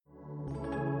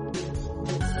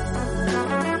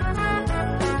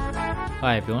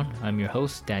Hi everyone, I'm your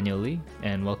host Daniel Lee,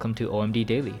 and welcome to OMD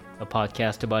Daily, a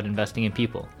podcast about investing in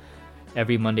people.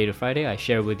 Every Monday to Friday, I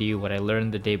share with you what I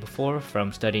learned the day before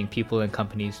from studying people and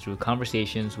companies through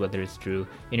conversations, whether it's through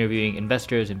interviewing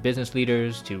investors and business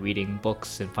leaders, to reading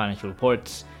books and financial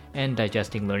reports, and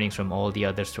digesting learnings from all the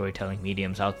other storytelling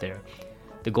mediums out there.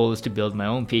 The goal is to build my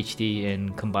own PhD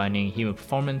in combining human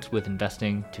performance with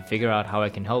investing to figure out how I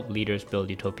can help leaders build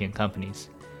utopian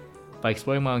companies. By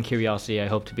exploring my own curiosity, I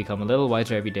hope to become a little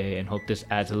wiser every day and hope this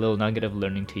adds a little nugget of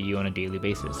learning to you on a daily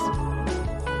basis.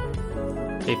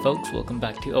 Hey folks, welcome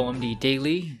back to OMD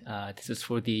Daily. This is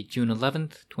for the June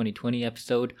 11th, 2020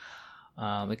 episode.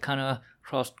 It kind of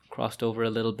crossed over a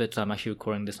little bit, so I'm actually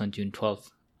recording this on June 12th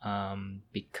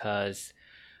because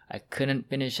I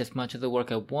couldn't finish as much of the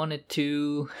work I wanted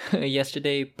to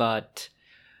yesterday, but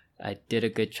I did a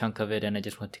good chunk of it and I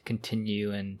just want to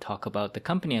continue and talk about the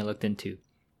company I looked into.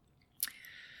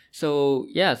 So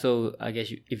I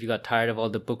guess if you got tired of all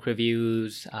the book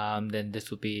reviews, then this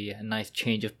will be a nice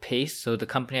change of pace. So the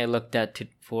company I looked at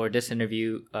for this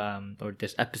interview, or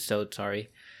this episode,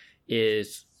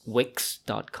 is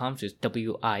Wix.com. So it's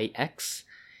Wix.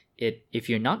 If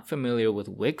you're not familiar with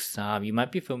Wix, you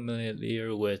might be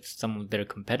familiar with some of their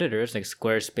competitors like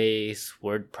Squarespace,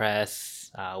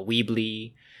 WordPress,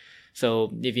 Weebly.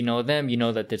 So if you know them, you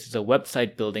know that this is a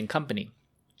website building company.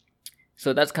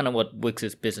 So that's kind of what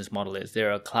Wix's business model is.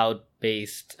 They're a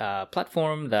cloud-based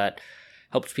platform that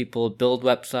helps people build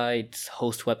websites,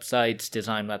 host websites,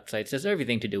 design websites. There's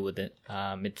everything to do with it.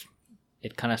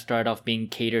 It kind of started off being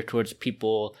catered towards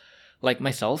people like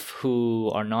myself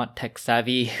who are not tech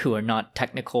savvy, who are not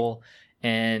technical,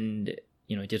 and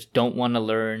just don't want to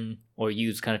learn or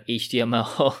use kind of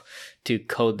HTML to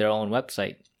code their own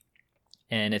website.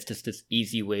 And it's just this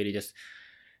easy way to just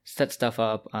set stuff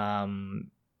up.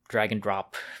 Drag and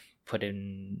drop, put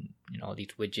in these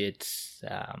widgets,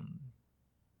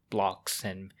 blocks,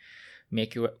 and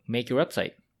make your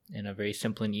website in a very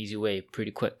simple and easy way,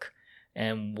 pretty quick.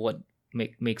 And what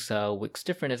makes Wix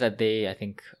different is that they, I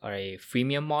think, are a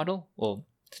freemium model. Well,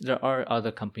 there are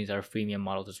other companies that are freemium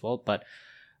models as well, but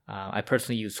I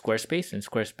personally use Squarespace, and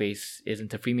Squarespace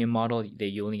isn't a freemium model.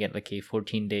 You only get like a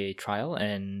 14-day trial,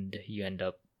 and you end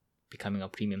up becoming a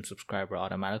premium subscriber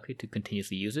automatically to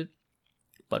continuously use it.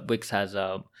 But Wix has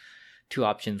two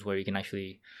options where you can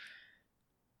actually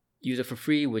use it for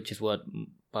free, which is what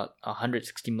about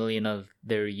 160 million of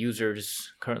their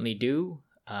users currently do.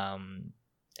 And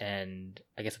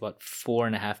I guess about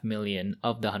 4.5 million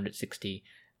of the 160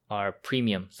 are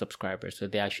premium subscribers. So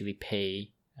they actually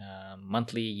pay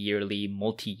monthly, yearly,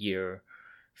 multi-year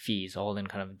fees, all in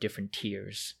kind of different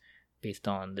tiers based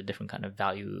on the different kind of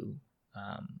value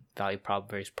prop,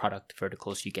 various product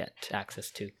verticals you get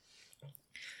access to.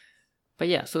 But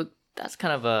yeah, so that's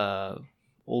kind of a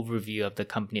overview of the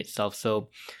company itself. So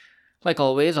like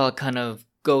always, I'm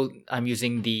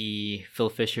using the Phil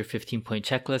Fisher 15-point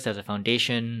checklist as a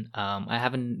foundation. I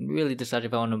haven't really decided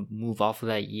if I want to move off of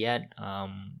that yet.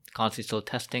 Constantly still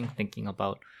testing, thinking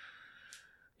about,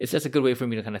 it's just a good way for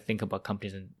me to kind of think about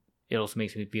companies, and it also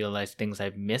makes me realize things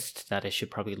I've missed that I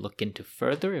should probably look into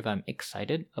further if I'm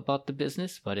excited about the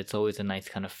business. But it's always a nice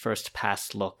kind of first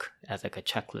pass look as like a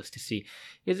checklist to see,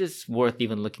 is this worth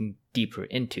even looking deeper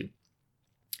into?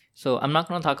 So I'm not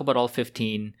going to talk about all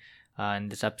 15 in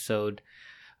this episode.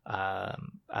 I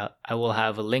will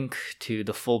have a link to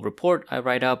the full report I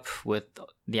write up with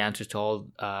the answers to all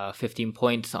 15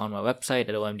 points on my website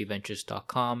at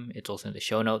omdventures.com. It's also in the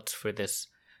show notes for this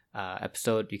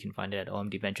episode. You can find it at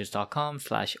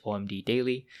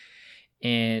omdventures.com/omddaily.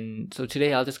 And so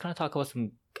today I'll just kind of talk about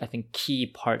some, I think, key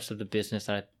parts of the business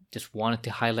that I just wanted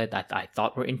to highlight that I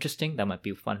thought were interesting, that might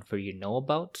be fun for you to know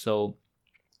about. So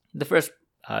the first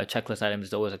checklist item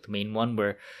is always like the main one,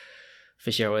 where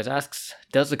Fisher always asks,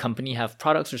 does the company have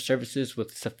products or services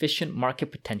with sufficient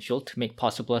market potential to make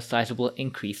possible a sizable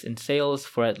increase in sales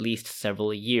for at least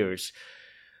several years?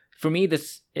 For me,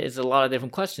 this is a lot of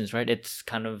different questions, right? It's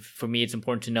kind of, for me, it's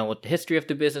important to know what the history of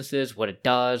the business is, what it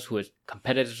does, who its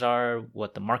competitors are,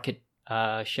 what the market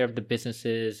share of the business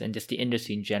is, and just the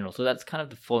industry in general. So that's kind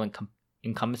of the full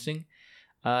encompassing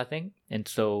thing. And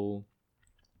so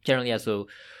generally, so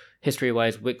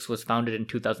history-wise, Wix was founded in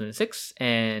 2006,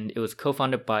 and it was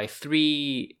co-founded by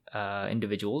three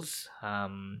individuals.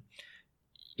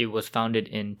 It was founded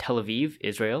in Tel Aviv,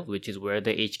 Israel, which is where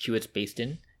the HQ is based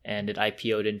in, and it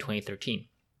IPO'd in 2013.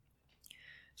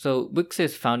 So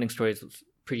Wix's founding story is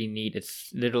pretty neat.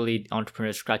 It's literally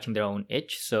entrepreneurs scratching their own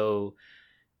itch. So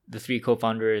the three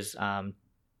co-founders,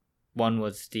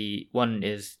 one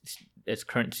is its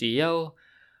current CEO,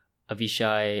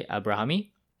 Avishai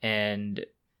Abrahami, and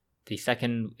The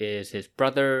second is his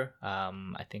brother.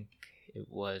 I think it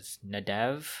was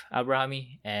Nadav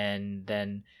Abrahami. And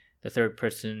then the third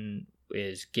person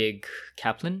is Gig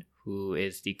Kaplan, who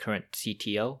is the current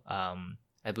CTO.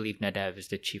 I believe Nadav is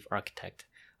the chief architect.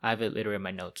 I have it later in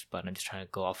my notes, but I'm just trying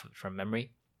to go off of it from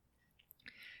memory.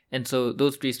 And so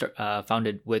those three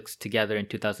founded Wix together in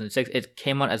 2006. It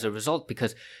came out as a result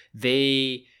because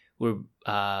they were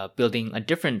building a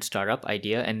different startup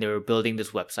idea, and they were building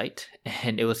this website.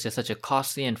 And it was just such a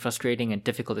costly and frustrating and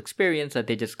difficult experience that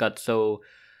they just got so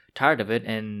tired of it,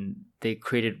 and they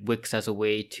created Wix as a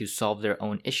way to solve their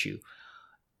own issue.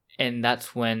 And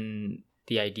that's when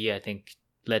the idea, I think,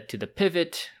 led to the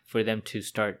pivot for them to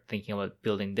start thinking about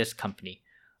building this company.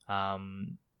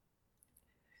 I'm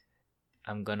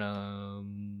gonna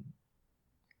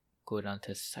go down to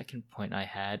the second point I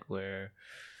had, where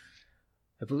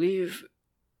I believe,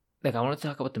 I want to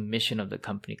talk about the mission of the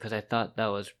company, because I thought that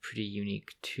was pretty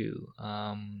unique too.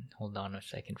 Hold on a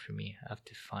second for me. I have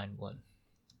to find what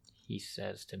he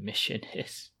says the mission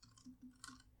is.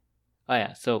 Oh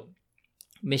yeah, so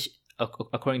mission.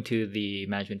 According to the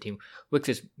management team,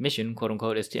 Wix's mission, quote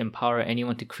unquote, is to empower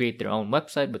anyone to create their own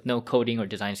website with no coding or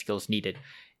design skills needed.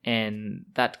 And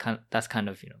that's kind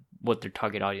of what their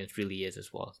target audience really is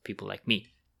as well, people like me.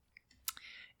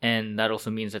 And that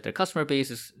also means that their customer base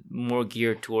is more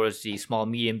geared towards the small,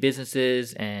 medium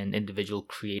businesses and individual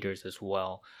creators as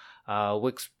well.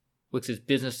 Wix's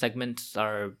business segments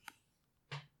are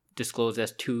disclosed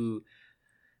as two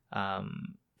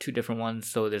different ones.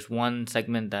 So there's one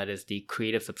segment that is the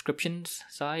creative subscriptions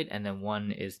side, and then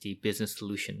one is the business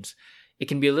solutions. It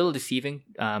can be a little deceiving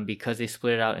because they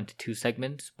split it out into two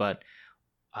segments, but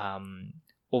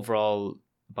overall,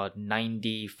 about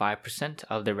 95%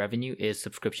 of the revenue is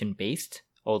subscription based.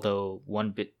 Although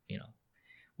one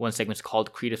segment is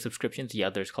called creative subscriptions, the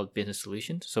other is called business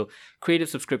solutions. So creative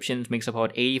subscriptions makes up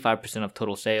about 85% of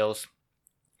total sales,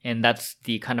 and that's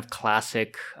the kind of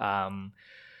classic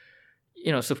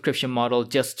subscription model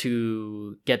just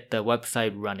to get the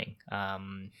website running.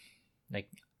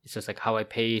 It's just like how I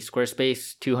pay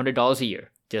Squarespace $200 a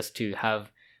year just to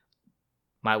have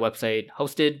my website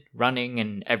hosted, running,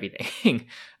 and everything.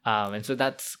 And so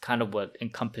that's kind of what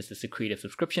encompasses the creative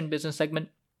subscription business segment.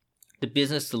 The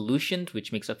business solutions,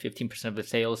 which makes up 15% of the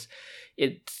sales,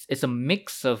 it's a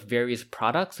mix of various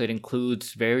products. So it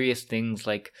includes various things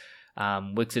like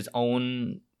Wix's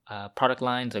own product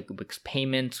lines, like Wix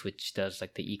Payments, which does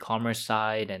like the e-commerce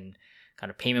side and kind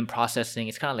of payment processing.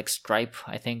 It's kind of like Stripe,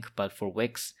 I think, but for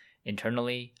Wix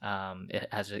internally. It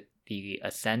has the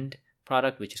Ascend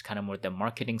product, which is kind of more the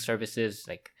marketing services.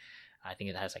 Like I think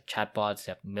it has like chatbots,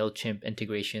 they have MailChimp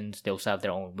integrations. They also have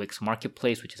their own Wix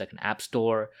Marketplace, which is like an app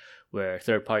store where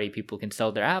third-party people can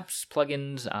sell their apps,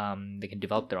 plugins. They can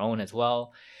develop their own as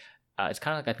well. It's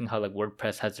kind of like, I think, how like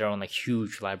WordPress has their own like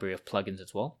huge library of plugins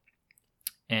as well.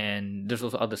 And there's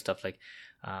also other stuff like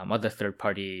other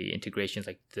third-party integrations,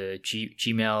 like the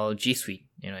Gmail G Suite,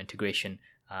 integration.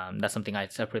 That's something I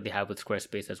separately have with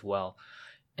Squarespace as well.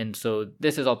 And so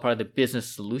this is all part of the business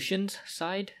solutions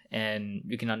side, and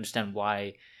you can understand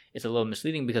why it's a little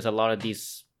misleading, because a lot of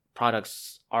these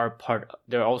products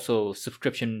they're also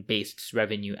subscription-based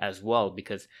revenue as well,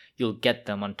 because you'll get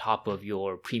them on top of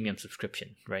your premium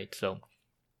subscription, right? So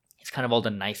it's kind of all the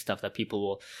nice stuff that people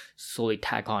will slowly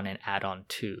tag on and add on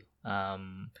to.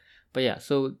 But yeah,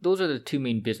 so those are the two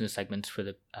main business segments for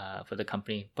the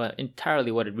company. But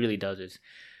entirely what it really does is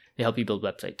they help you build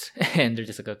websites, and they're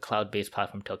just like a cloud-based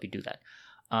platform to help you do that.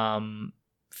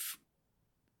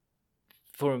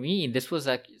 For me, this was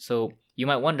like, so you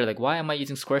might wonder, like, why am I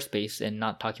using Squarespace and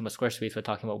not talking about Squarespace but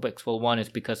talking about Wix? Well, one is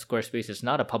because Squarespace is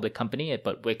not a public company,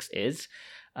 but Wix is.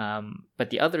 But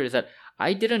the other is that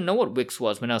I didn't know what Wix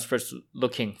was when I was first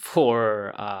looking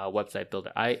for a website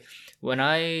builder. When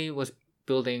I was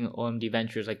building OMD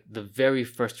Ventures, like the very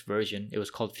first version, it was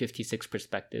called 56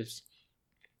 Perspectives,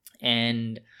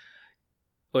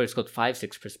 or it's called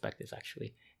 56 Perspectives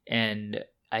actually. And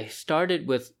I started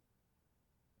with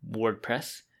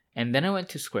WordPress, and then I went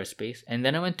to Squarespace, and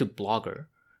then I went to Blogger,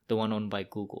 the one owned by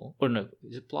Google. Or no,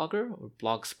 is it Blogger or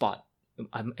Blogspot? It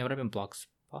would have been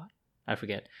Blogspot? I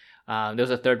forget. There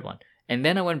was a third one. And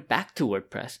then I went back to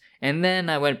WordPress, and then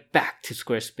I went back to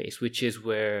Squarespace, which is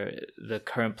where the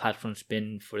current platform's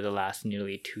been for the last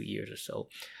nearly 2 years or so.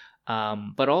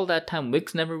 But all that time,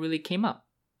 Wix never really came up.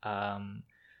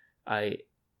 I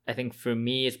think for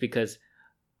me, it's because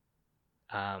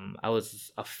I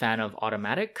was a fan of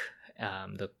Automattic,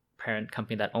 the parent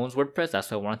company that owns WordPress.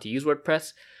 That's why I wanted to use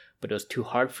WordPress, but it was too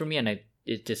hard for me, and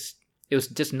it was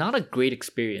just not a great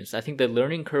experience. I think the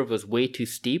learning curve was way too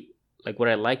steep. Like what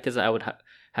I liked is I would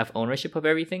have ownership of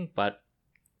everything, but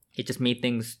it just made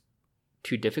things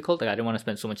too difficult. Like I didn't want to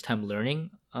spend so much time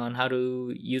learning on how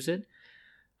to use it.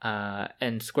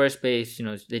 And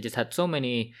Squarespace, they just had so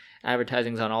many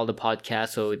advertisings on all the podcasts.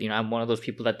 So, I'm one of those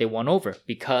people that they won over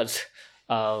because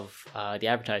of the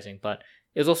advertising. But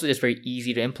it was also just very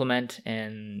easy to implement,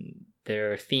 and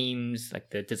their themes, like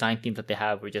the design themes that they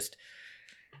have, were just,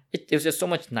 it was just so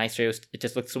much nicer. It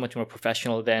just looked so much more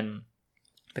professional than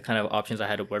the kind of options I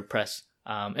had with WordPress.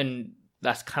 And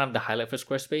that's kind of the highlight for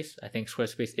Squarespace. I think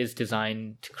Squarespace is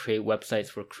designed to create websites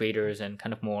for creators and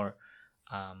kind of more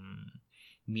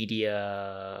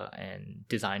media and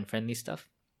design friendly stuff,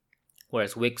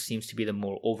 whereas Wix seems to be the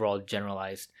more overall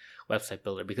generalized website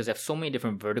builder, because they have so many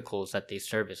different verticals that they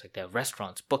service. Like they have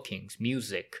restaurants, bookings,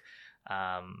 music,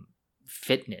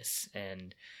 fitness,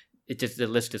 and the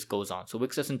list just goes on. So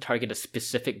Wix doesn't target a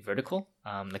specific vertical,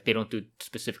 like they don't do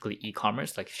specifically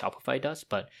e-commerce like Shopify does,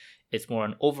 but it's more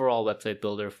an overall website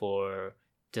builder for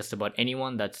just about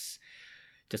anyone that's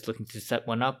just looking to set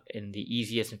one up in the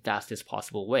easiest and fastest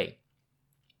possible way.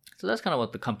 So that's kind of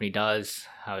what the company does,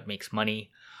 how it makes money.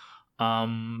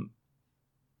 Let's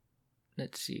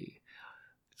see.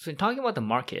 So in talking about the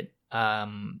market,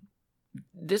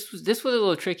 this was a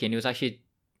little tricky, and it was actually,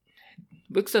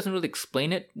 Wix doesn't really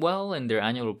explain it well in their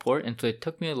annual report, and so it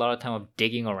took me a lot of time of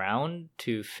digging around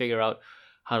to figure out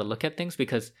how to look at things,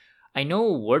 because I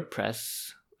know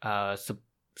WordPress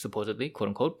supposedly, quote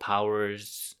unquote,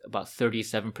 powers about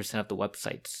 37% of the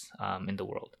websites in the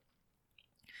world.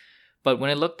 But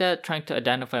when I looked at trying to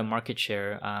identify market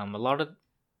share, a lot of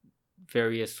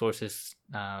various sources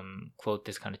quote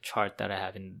this kind of chart that I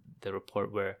have in the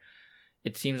report, where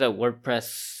it seems that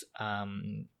WordPress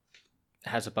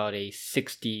has about a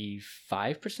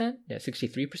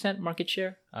 63% market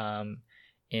share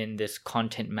in this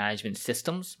content management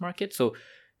systems market. So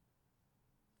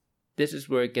this is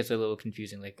where it gets a little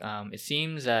confusing. Like it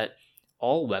seems that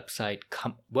all website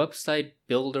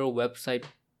builder, website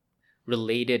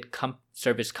related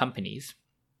service companies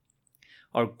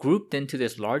are grouped into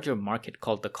this larger market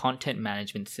called the content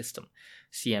management system,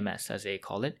 CMS as they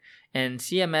call it. And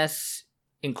CMS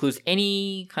includes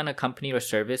any kind of company or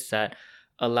service that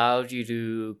allows you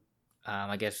to,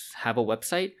 have a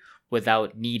website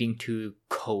without needing to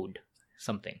code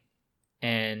something.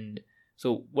 And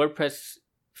so WordPress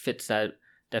fits that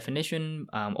definition,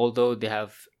 although they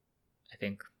have, I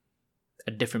think,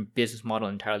 a different business model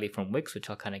entirely from Wix, which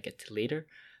I'll kind of get to later.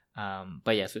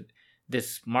 But yeah, so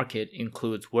this market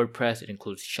includes WordPress, it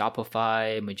includes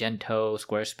Shopify, Magento,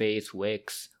 Squarespace,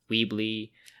 Wix,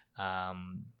 Weebly.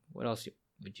 What else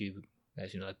would you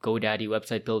guys know? Like GoDaddy,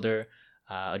 Website Builder,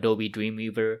 Adobe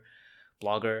Dreamweaver,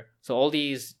 Blogger. So all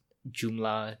these,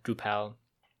 Joomla, Drupal,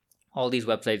 all these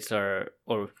websites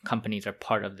or companies are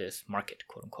part of this market,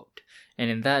 quote unquote. And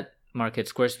in that market,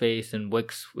 Squarespace and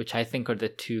Wix, which I think are the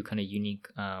two kind of unique,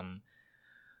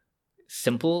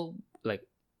 simple, like,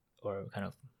 or kind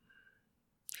of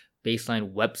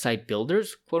baseline website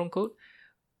builders, quote unquote,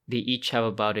 they each have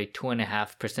about a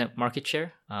 2.5% market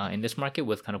share in this market,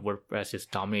 with kind of WordPress is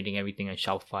dominating everything, and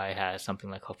Shopify has something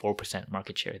like a 4%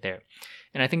 market share there.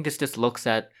 And I think this just looks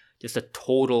at just a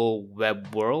total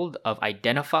web world of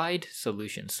identified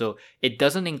solutions. So it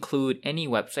doesn't include any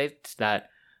websites that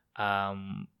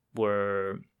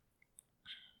were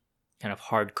kind of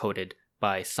hard coded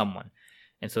by someone.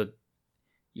 And so,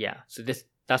 yeah, so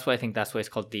that's why it's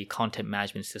called the content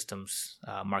management systems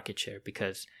market share,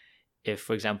 because if,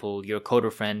 for example, your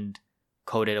coder friend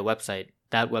coded a website,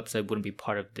 that website wouldn't be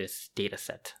part of this data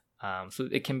set. So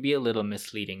it can be a little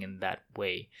misleading in that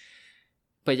way.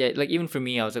 But yeah, like even for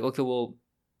me, I was like, okay, well,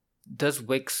 does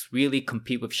Wix really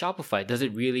compete with Shopify? Does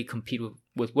it really compete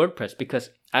with WordPress? Because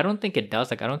I don't think it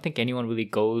does. Like, I don't think anyone really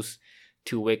goes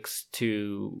to Wix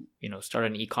to, start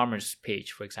an e-commerce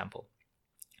page, for example.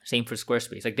 Same for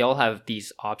Squarespace. Like, they all have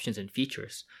these options and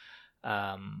features.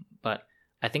 But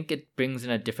I think it brings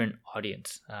in a different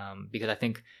audience. Because I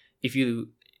think if you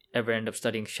ever end up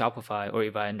studying Shopify, or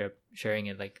if I end up sharing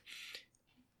it, like,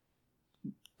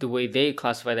 the way they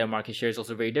classify their market share is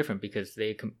also very different, because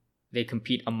they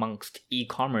compete amongst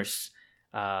e-commerce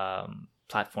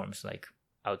platforms. Like,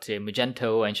 I would say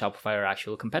Magento and Shopify are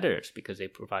actual competitors, because they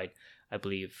provide, I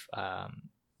believe,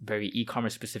 very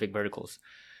e-commerce specific verticals.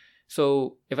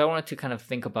 So if I wanted to kind of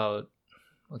think about,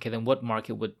 okay, then what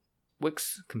market would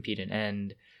Wix compete in?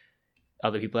 And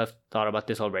other people have thought about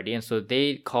this already. And so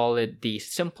they call it the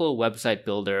simple website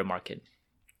builder market.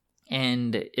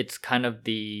 And it's kind of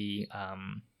the...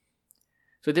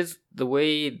 So this, the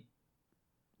way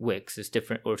Wix is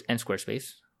different, and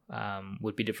Squarespace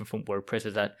would be different from WordPress,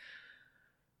 is that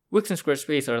Wix and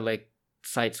Squarespace are like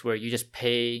sites where you just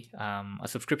pay a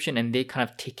subscription and they kind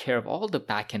of take care of all the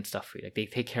back-end stuff for you. Like they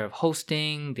take care of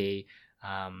hosting, they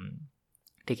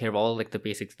take care of all like the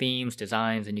basic themes,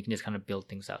 designs, and you can just kind of build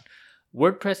things out.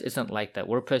 WordPress isn't like that.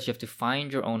 WordPress, you have to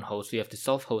find your own host, so you have to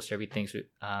self-host everything. So,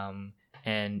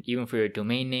 and even for your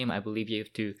domain name, I believe you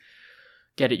have to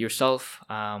get it yourself.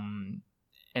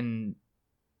 And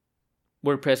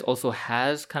WordPress also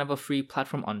has kind of a free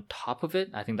platform on top of it.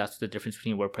 I think that's the difference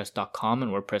between WordPress.com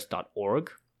and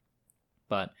WordPress.org.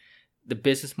 But the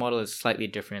business model is slightly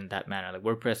different in that manner. Like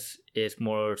WordPress is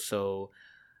more so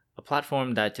a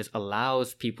platform that just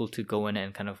allows people to go in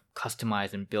and kind of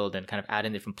customize and build and kind of add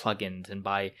in different plugins and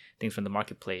buy things from the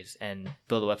marketplace and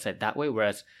build a website that way.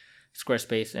 Whereas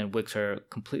Squarespace and Wix are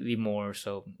completely more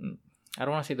so, I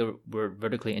don't want to say the word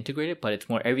vertically integrated, but it's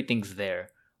more everything's there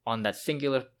on that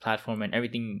singular platform, and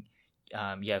everything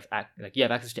you have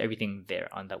access to everything there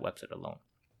on that website alone.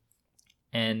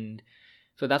 And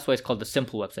so that's why it's called the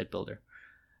simple website builder.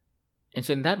 And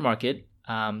so in that market,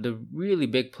 the really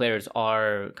big players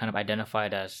are kind of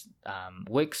identified as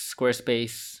Wix,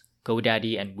 Squarespace,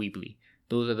 GoDaddy, and Weebly.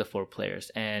 Those are the 4 players.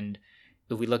 And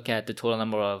if we look at the total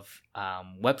number of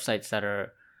websites that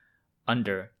are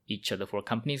under each of the 4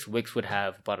 companies, Wix would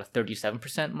have about a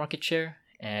 37% market share,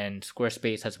 and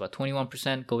Squarespace has about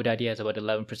 21%, GoDaddy has about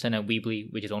 11%, and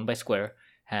Weebly, which is owned by Square,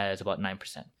 has about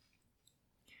 9%.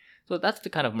 So that's the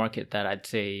kind of market that I'd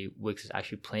say Wix is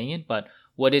actually playing in. But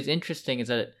what is interesting is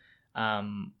that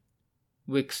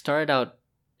Wix started out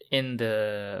in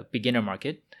the beginner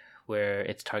market, where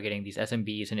it's targeting these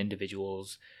SMBs and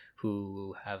individuals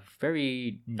who have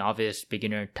very novice,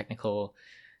 beginner technical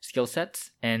skill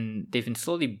sets, and they've been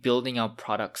slowly building out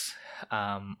products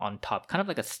on top, kind of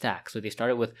like a stack. So they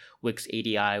started with Wix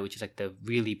ADI, which is like the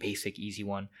really basic, easy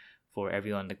one for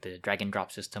everyone, like the drag and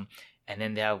drop system. And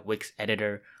then they have Wix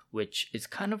Editor, which is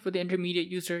kind of for the intermediate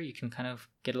user. You can kind of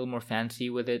get a little more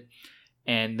fancy with it.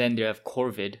 And then they have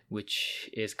Corvid, which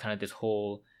is kind of this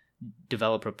whole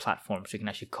developer platform, so you can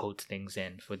actually code things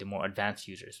in for the more advanced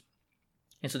users.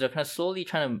 And so they're kind of slowly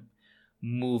trying to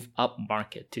move up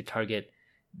market to target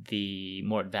the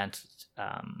more advanced,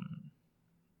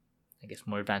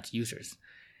 more advanced users.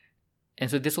 And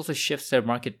so this also shifts their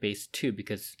market base too,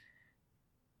 because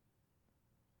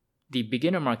the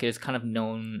beginner market is kind of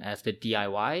known as the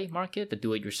DIY market, the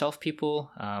do-it-yourself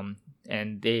people,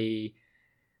 and they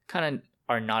kind of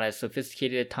are not as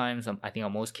sophisticated at times, I think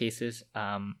in most cases.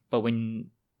 But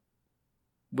when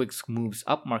Wix moves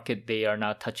up market, they are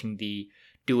now touching the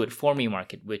do-it-for-me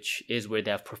market, which is where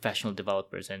they have professional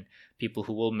developers and people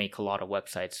who will make a lot of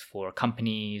websites for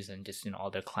companies and just all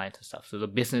their clients and stuff. So the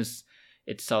business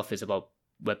itself is about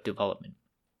web development.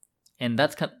 And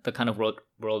that's the kind of world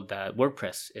that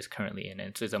WordPress is currently in.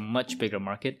 And so it's a much bigger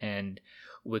market, and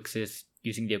Wix is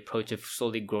using the approach of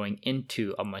slowly growing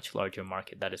into a much larger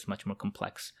market that is much more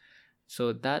complex.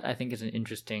 So that, I think, is an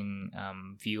interesting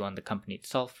view on the company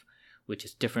itself, which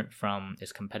is different from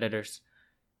its competitors.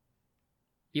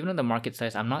 Even on the market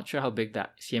size, I'm not sure how big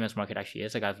that CMS market actually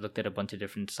is. Like, I've looked at a bunch of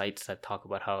different sites that talk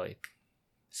about how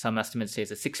some estimates say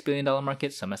it's a $6 billion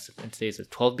market, some estimates say it's a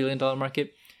 $12 billion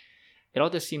market. It all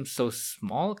just seems so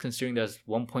small considering there's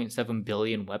 1.7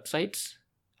 billion websites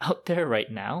out there right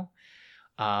now.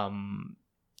 And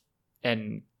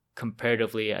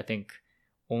comparatively, I think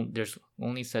there's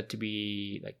only said to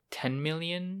be like 10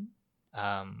 million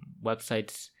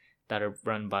websites that are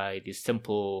run by these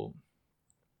simple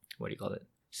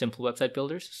website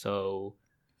builders. So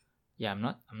yeah, I'm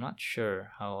not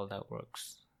sure how all that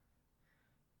works.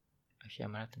 Actually, I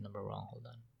might have the number wrong. Hold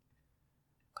on. I'm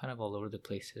kind of all over the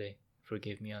place today.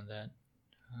 Forgive me on that.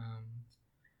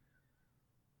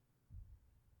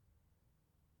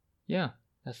 Yeah,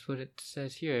 that's what it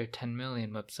says here, 10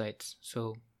 million websites.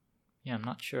 So yeah, I'm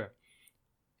not sure.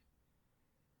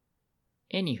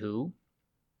 Anywho,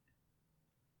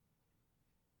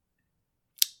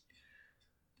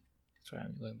 sorry,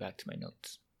 I'm going back to my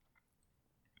notes.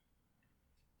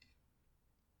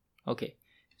 Okay,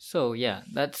 so yeah,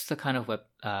 that's the kind of web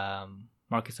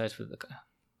market size for the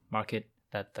market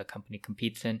that the company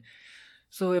competes in.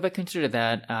 So if I consider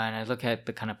that and I look at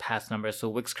the kind of past numbers, so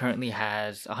Wix currently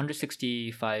has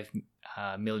 165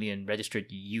 million registered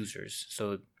users.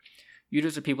 So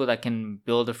users are people that can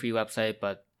build a free website,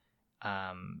 but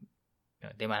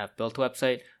they might have built a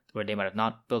website, or they might have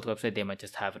not built a website. They might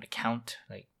just have an account.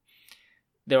 Like,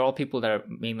 they're all people that are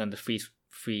mainly on the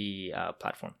free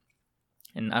platform.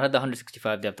 And out of the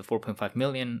 165, they have the 4.5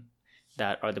 million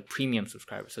that are the premium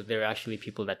subscribers. So they're actually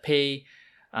people that pay,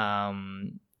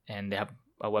 and they have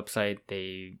a website.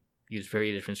 They use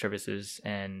very different services,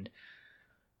 and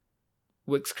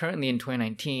Wix currently in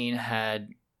 2019 had,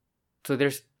 so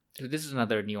this is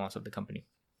another nuance of the company.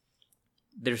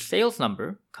 Their sales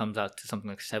number comes out to something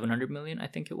like 700 million, I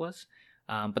think it was.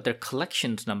 But their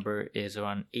collections number is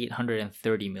around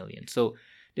 830 million. So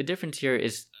the difference here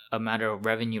is a matter of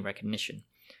revenue recognition.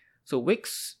 So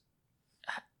Wix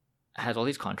has all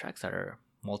these contracts that are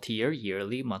multi-year,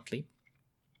 yearly, monthly.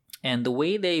 And the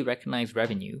way they recognize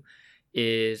revenue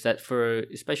is that for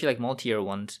especially like multi-year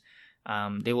ones,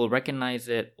 they will recognize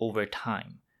it over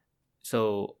time.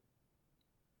 So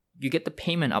you get the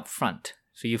payment up front.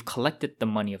 So you've collected the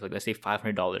money of, like, let's say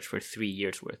 $500 for 3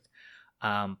 years worth.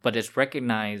 But it's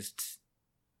recognized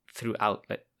throughout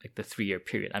like the 3-year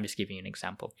period. I'm just giving you an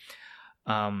example.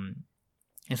 And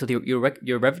so your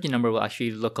revenue number will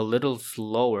actually look a little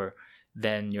slower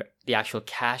than the actual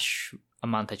cash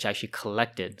amount that you actually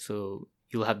collected. So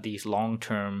you'll have these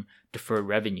long-term deferred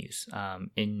revenues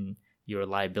in your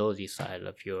liability side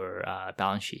of your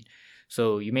balance sheet.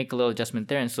 So you make a little adjustment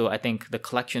there. And so I think the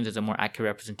collections is a more accurate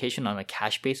representation on a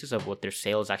cash basis of what their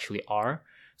sales actually are.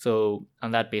 So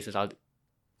on that basis,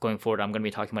 going forward, I'm going to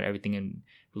be talking about everything in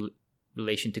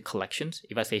relation to collections.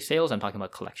 If I say sales, I'm talking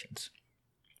about collections.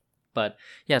 But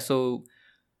yeah, so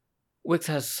Wix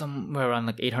has somewhere around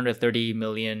like $830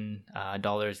 million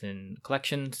in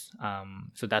collections.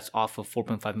 So that's off of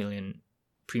 4.5 million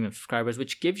premium subscribers,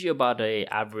 which gives you about an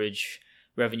average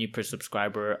revenue per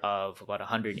subscriber of about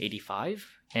 185.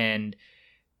 And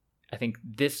I think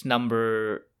this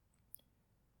number,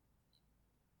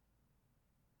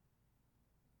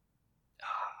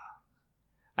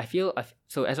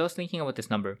 so as I was thinking about this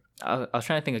number, I was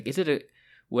trying to think, like,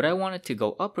 would I want it to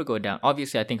go up or go down?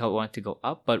 Obviously, I think I want it to go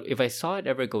up, but if I saw it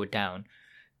ever go down,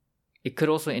 it could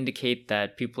also indicate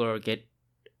that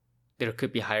there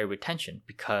could be higher retention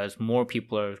because more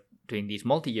people are doing these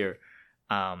multi-year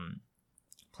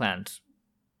plans,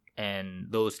 and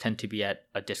those tend to be at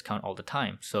a discount all the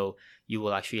time. So you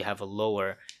will actually have a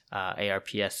lower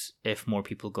ARPS if more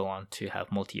people go on to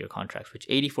have multi-year contracts, which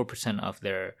 84% of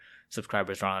their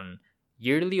subscribers are on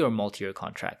yearly or multi-year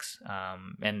contracts.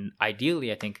 And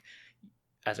ideally, I think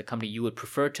as a company, you would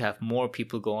prefer to have more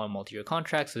people go on multi-year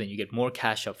contracts, so then you get more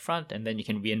cash up front, and then you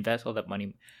can reinvest all that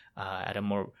money at a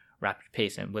more rapid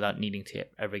pace and without needing to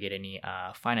ever get any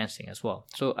financing as well.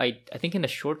 So I think in the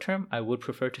short term, I would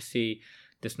prefer to see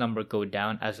this number go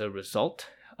down as a result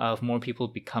of more people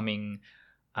becoming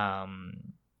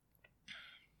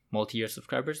multi-year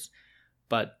subscribers.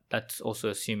 But that's also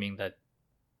assuming that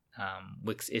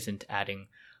Wix isn't adding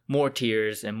more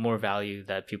tiers and more value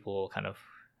that people kind of,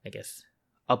 I guess,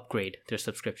 upgrade their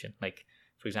subscription. Like,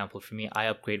 for example, for me, I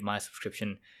upgrade my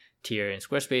subscription tier in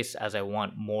Squarespace as I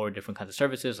want more different kinds of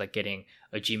services, like getting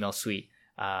a Gmail suite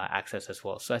access as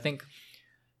well. So I think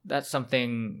that's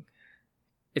something,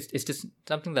 it's just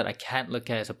something that I can't look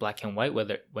at as a black and white,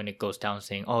 whether when it goes down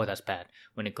saying, oh, that's bad,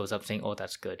 when it goes up saying, oh,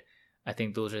 that's good. I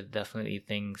think those are definitely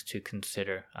things to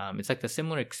consider. It's like the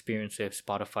similar experience with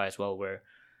Spotify as well, where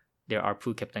their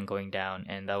ARPU kept on going down,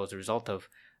 and that was a result of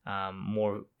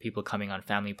more people coming on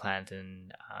family plans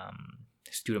and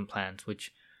student plans,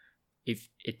 which if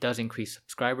it does increase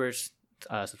subscriber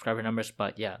numbers,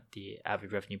 but yeah, the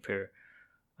average revenue per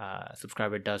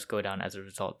subscriber does go down as a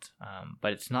result.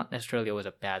 But it's not necessarily always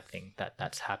a bad thing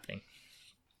that's happening.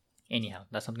 Anyhow,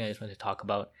 that's something I just wanted to talk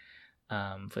about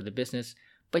for the business.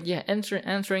 But yeah,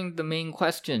 answering the main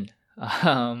question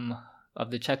of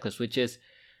the checklist, which is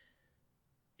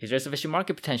there sufficient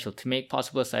market potential to make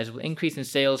possible a sizable increase in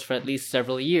sales for at least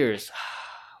several years?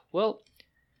 Well,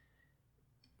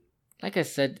 like I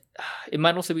said, it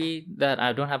might also be that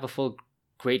I don't have a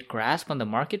great grasp on the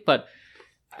market, but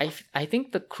I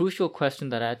think the crucial question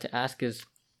that I had to ask is,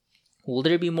 will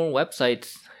there be more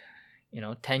websites,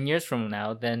 10 years from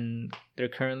now than there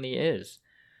currently is?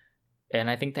 And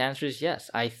I think the answer is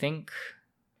yes. I think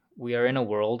we are in a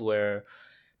world where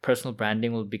personal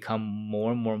branding will become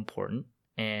more and more important.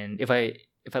 And if I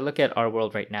look at our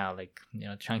world right now, like,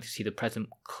 trying to see the present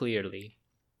clearly,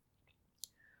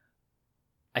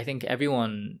 I think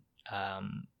everyone,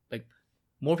 like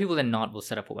more people than not, will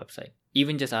set up a website,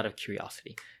 even just out of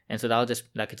curiosity. And so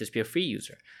that could just be a free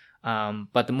user.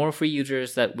 But the more free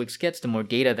users that Wix gets, the more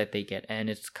data that they get. And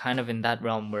it's kind of in that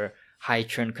realm where high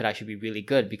churn could actually be really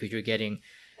good, because you're getting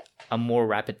a more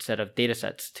rapid set of data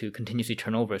sets to continuously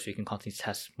turn over, so you can constantly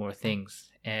test more things.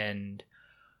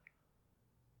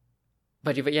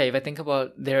 But if I think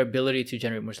about their ability to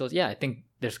generate more sales, yeah, I think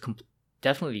there's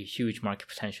definitely huge market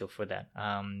potential for that.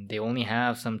 They only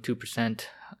have some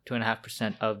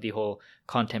 2.5% of the whole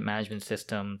content management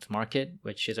systems market,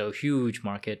 which is a huge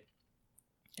market.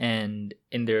 And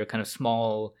in their kind of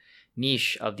small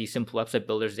niche of these simple website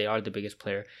builders, they are the biggest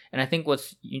player. And I think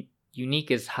what's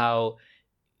unique is how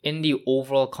in the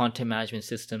overall content management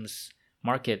systems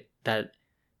market, that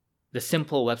the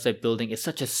simple website building is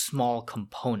such a small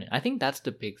component. I think that's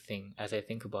the big thing as I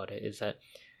think about it, is that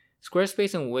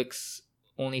Squarespace and Wix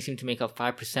only seem to make up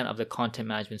 5% of the content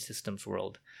management systems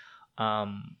world.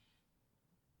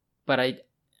 But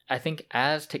I think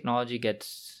as technology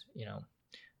gets,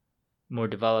 more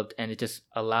developed, and it just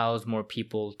allows more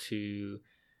people to,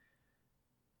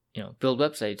 build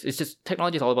websites. It's just,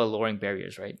 technology is all about lowering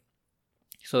barriers, right?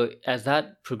 So as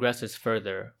that progresses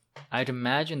further, I'd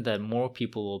imagine that more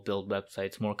people will build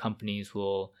websites, more companies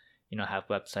will, have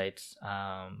websites.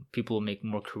 People will make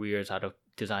more careers out of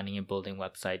designing and building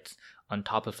websites on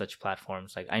top of such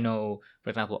platforms. Like, I know,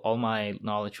 for example, all my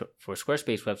knowledge for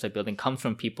Squarespace website building comes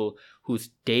from people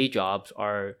whose day jobs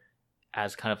are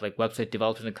as kind of like website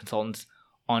developers and consultants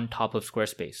on top of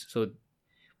Squarespace. So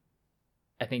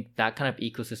I think that kind of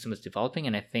ecosystem is developing,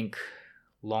 and I think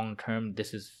long term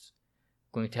this is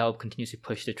going to help continuously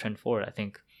push the trend forward. I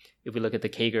think if we look at the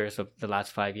CAGRs of the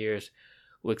last 5 years,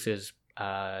 Wix's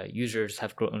users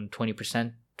have grown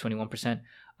 20%, 21%.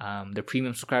 Their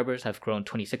premium subscribers have grown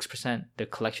 26%. Their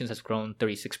collections has grown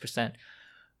 36%.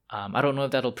 I don't know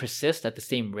if that'll persist at the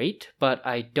same rate, but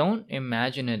I don't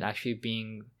imagine it actually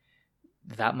being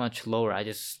that much lower. I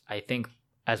think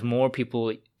as more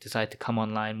people decide to come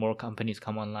online, more companies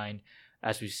come online,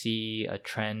 as we see a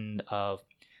trend of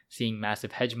seeing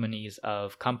massive hegemonies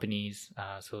of companies,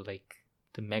 so like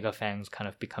the mega fangs kind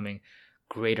of becoming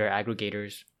greater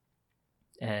aggregators,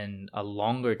 and a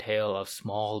longer tail of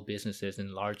small businesses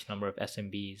and large number of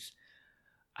SMBs,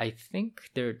 I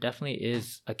think there definitely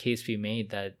is a case to be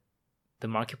made that the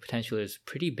market potential is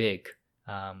pretty big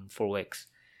for Wix.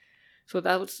 So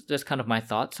that was just kind of my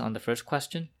thoughts on the first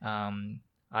question.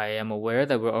 I am aware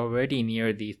that we're already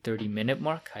near the 30-minute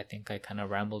mark. I think I kind of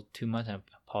rambled too much. I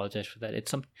apologize for that.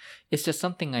 It's just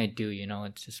something I do,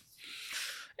 It's just.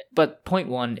 But point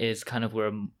one is kind of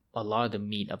where a lot of the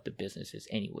meat of the business is,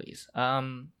 anyways.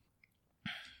 I'll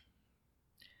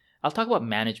talk about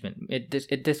management.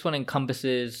 This one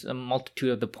encompasses a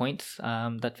multitude of the points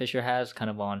that Fisher has, kind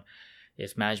of on.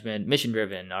 Is management mission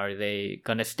driven? Are they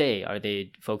gonna stay? Are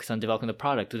they focused on developing the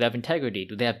product? Do they have integrity?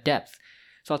 Do they have depth?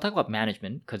 So I'll talk about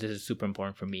management because this is super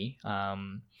important for me.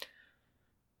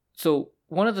 So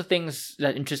one of the things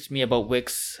that interests me about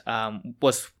Wix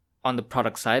was on the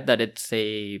product side, that it's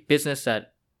a business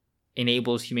that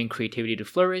enables human creativity to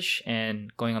flourish.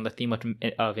 And going on the theme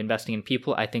of investing in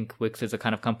people, I think Wix is a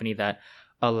kind of company that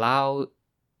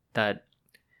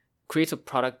creates a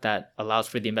product that allows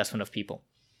for the investment of people.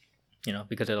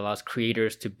 Because it allows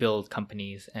creators to build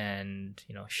companies and,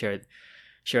 share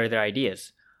their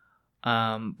ideas.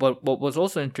 But what was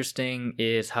also interesting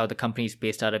is how the company is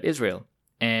based out of Israel.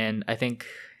 And I think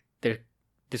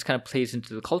this kind of plays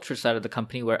into the culture side of the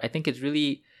company, where I think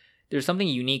there's something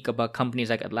unique about companies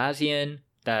like Atlassian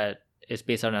that is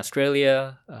based out in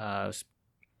Australia,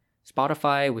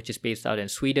 Spotify, which is based out in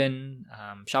Sweden,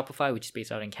 Shopify, which is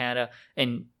based out in Canada,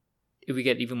 and if we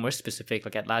get even more specific,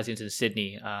 like Atlassian's in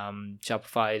Sydney,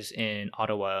 Shopify's in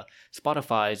Ottawa,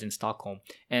 Spotify's in Stockholm,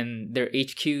 and their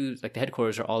HQs, like the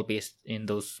headquarters, are all based in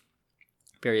those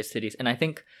various cities. And I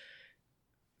think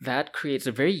that creates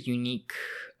a very unique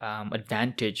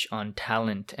advantage on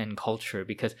talent and culture,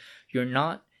 because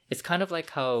it's kind of like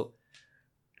how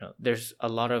there's a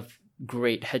lot of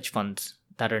great hedge funds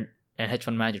and hedge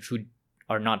fund managers who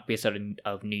are not based out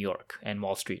of New York and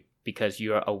Wall Street, because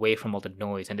you're away from all the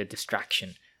noise and the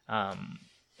distraction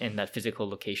in that physical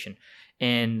location.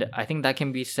 And I think that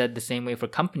can be said the same way for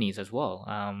companies as well.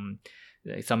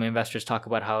 Some investors talk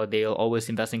about how they'll always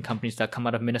invest in companies that come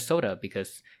out of Minnesota,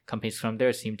 because companies from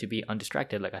there seem to be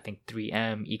undistracted. Like I think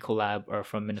 3M, Ecolab are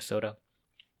from Minnesota.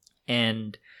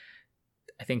 And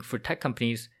I think for tech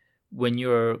companies, when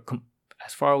you're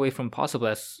as far away from possible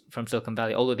as from Silicon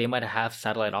Valley, although they might have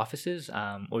satellite offices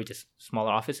or just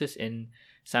smaller offices in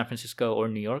San Francisco or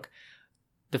New York,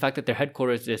 the fact that their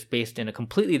headquarters is based in a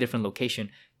completely different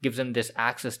location gives them this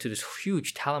access to this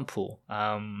huge talent pool.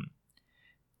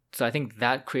 So I think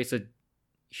that creates a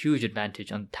huge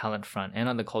advantage on the talent front and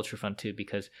on the culture front too,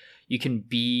 because you can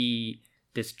be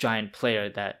this giant player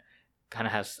that kind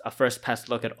of has a first pass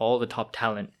look at all the top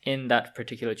talent in that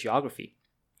particular geography.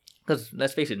 Because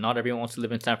let's face it, not everyone wants to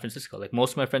live in San Francisco. Like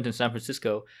most of my friends in San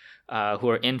Francisco who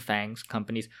are in FANGs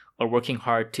companies are working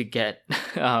hard to get,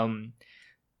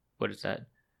 what is that?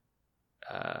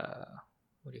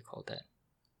 What do you call that?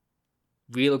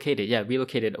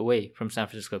 Relocated away from San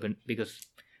Francisco, because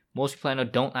most people I know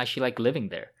don't actually like living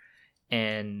there.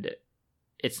 And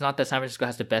it's not that San Francisco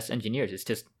has the best engineers. It's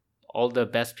just all the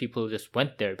best people just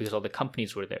went there because all the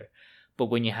companies were there. But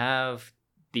when you have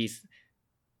these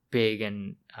big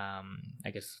and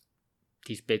I guess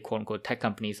these big quote unquote tech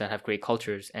companies that have great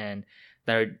cultures and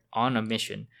that are on a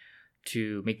mission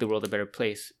to make the world a better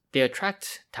place, they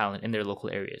attract talent in their local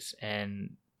areas,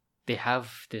 and they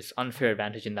have this unfair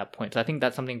advantage in that point. So I think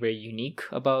that's something very unique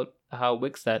about how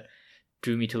Wix that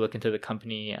drew me to look into the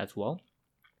company as well.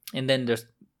 And then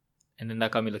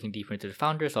that got me looking deeper into the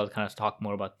founders. So I'll kind of talk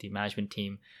more about the management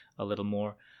team a little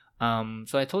more.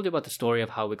 So I told you about the story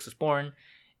of how Wix was born,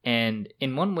 and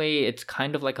in one way, it's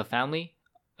kind of like a family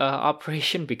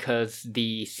operation because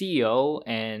the CEO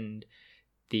and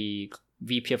the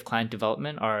VP of client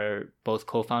development are both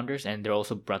co-founders, and they're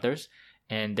also brothers.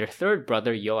 And their third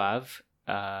brother, Yoav,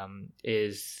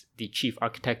 is the chief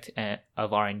architect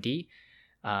of R&D.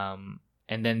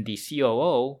 And then the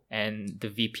COO and the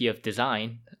VP of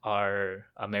design are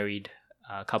a married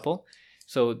couple.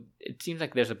 So it seems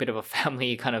like there's a bit of a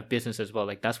family kind of business as well.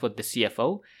 Like that's what the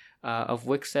CFO of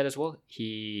Wix said as well.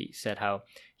 He said how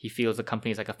he feels the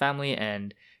company is like a family,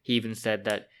 and he even said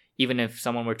that even if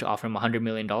someone were to offer him $100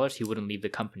 million, he wouldn't leave the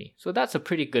company. So that's a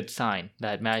pretty good sign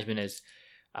that management is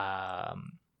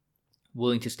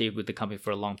willing to stay with the company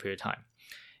for a long period of time.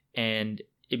 And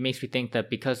it makes me think that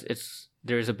because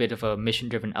there's a bit of a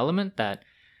mission-driven element, that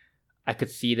I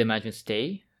could see the management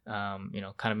stay, kind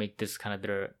of make this kind of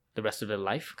the rest of their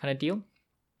life kind of deal.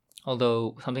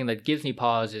 Although something that gives me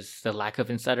pause is the lack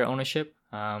of insider ownership.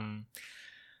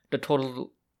 The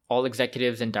total, all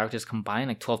executives and directors combined,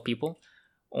 like 12 people,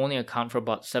 only account for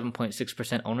about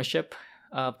 7.6% ownership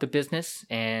of the business.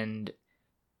 And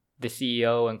the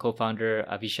CEO and co-founder,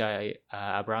 Avishai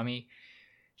Abrami,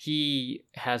 he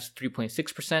has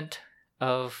 3.6%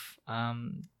 of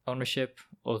ownership,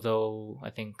 although I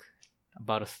think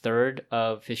about a third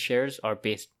of his shares are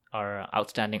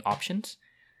outstanding options.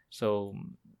 So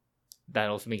that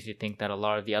also makes you think that a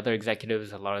lot of the other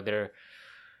executives, a lot of their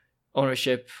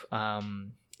ownership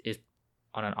is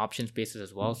on an options basis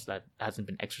as well, so that hasn't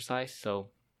been exercised. So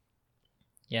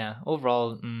yeah,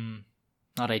 overall,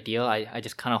 not ideal. I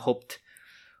just kind of hoped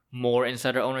more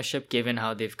insider ownership, given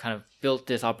how they've kind of built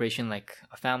this operation like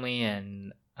a family,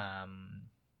 and a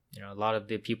lot of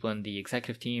the people in the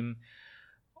executive team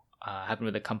have been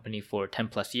with the company for 10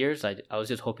 plus years. I was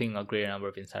just hoping a greater number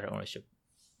of insider ownership,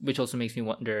 which also makes me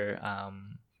wonder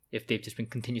if they've just been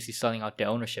continuously selling out their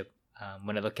ownership.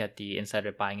 When I look at the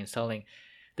insider buying and selling,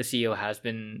 the CEO has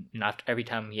been, after every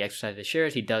time he exercises the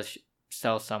shares, he does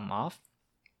sell some off.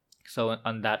 So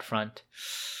on that front,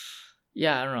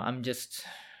 yeah, I don't know. I'm just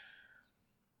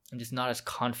not as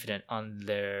confident on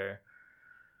the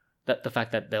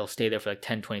fact that they'll stay there for like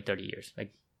 10, 20, 30 years.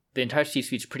 Like the entire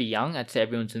C-suite is pretty young. I'd say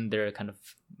everyone's in their kind of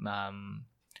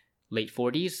late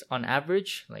 40s on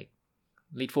average, like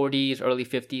late 40s, early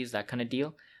 50s, that kind of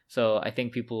deal. So I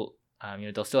think people,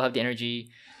 they'll still have the energy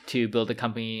to build a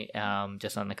company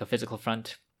just on like a physical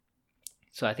front.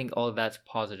 So I think all of that's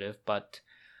positive. But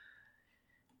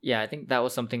yeah, I think that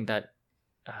was something that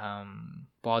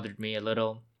bothered me a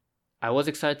little. I was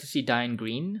excited to see Diane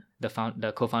Green,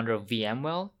 the co-founder of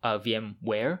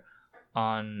VMware,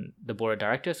 on the board of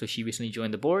directors. So she recently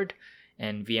joined the board,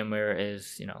 and VMware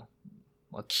is,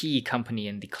 a key company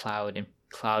in the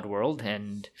cloud world,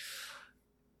 and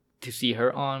to see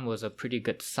her on was a pretty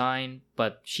good sign.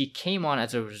 But she came on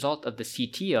as a result of the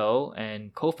CTO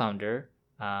and co-founder,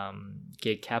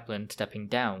 Gabe Kaplan, stepping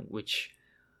down, which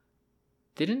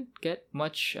didn't get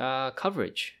much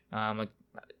coverage.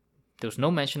 There was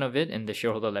no mention of it in the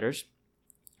shareholder letters.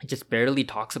 It just barely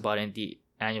talks about it in the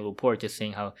annual report, just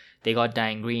saying how they got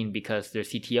Diane Green because their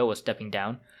CTO was stepping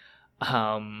down,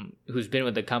 who's been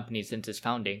with the company since its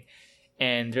founding.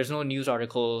 And there's no news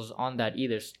articles on that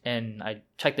either. And I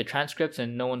checked the transcripts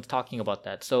and no one's talking about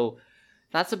that. So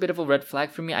that's a bit of a red flag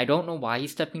for me. I don't know why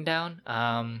he's stepping down.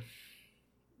 I'm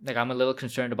a little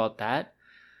concerned about that.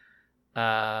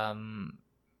 Yeah,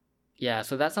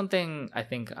 so that's something I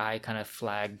think I kind of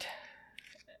flagged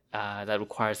that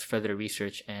requires further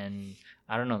research. And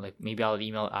I don't know, like maybe I'll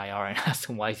email IR and ask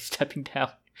them why he's stepping down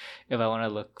if I want to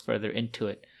look further into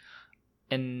it.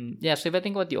 And yeah, so if I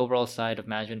think about the overall side of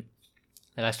management,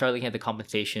 like I started looking at the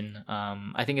compensation.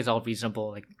 I think it's all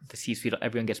reasonable. Like the C-suite,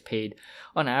 everyone gets paid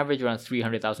on average around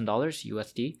 $300,000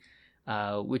 USD,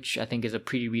 which I think is a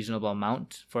pretty reasonable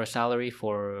amount for a salary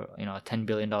for a $10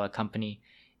 billion company.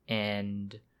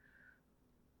 And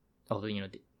although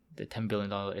the $10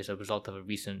 billion is a result of a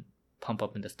recent pump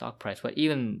up in the stock price, but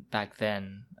even back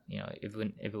then, if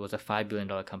it was a $5 billion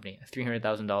company, a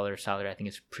 $300,000 salary I think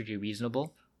is pretty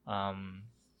reasonable.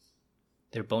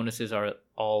 Their bonuses are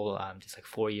all just like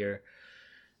 4-year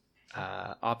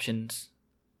options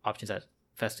that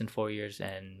vest in 4 years,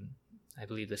 and I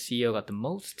believe the CEO got the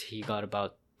most. He got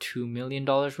about $2 million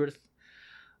worth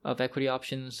of equity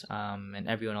options, and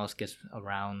everyone else gets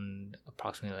around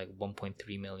approximately like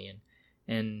 1.3 million.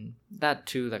 And that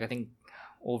too, like I think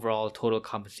overall total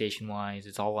compensation wise,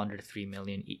 it's all under 3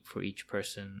 million for each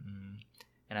person,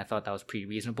 and I thought that was pretty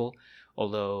reasonable.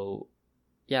 Although,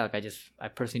 yeah, like I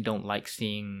personally don't like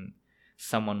seeing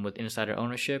someone with insider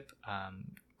ownership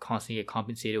constantly get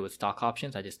compensated with stock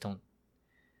options. I just don't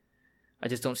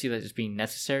see that as being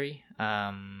necessary.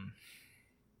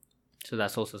 So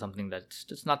that's also something that's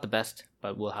just not the best,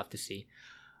 but we'll have to see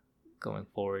going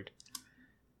forward.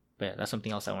 But yeah, that's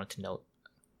something else I wanted to note.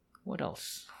 What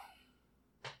else?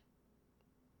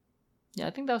 Yeah,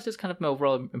 I think that was just kind of my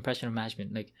overall impression of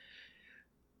management. Like,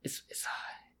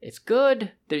 it's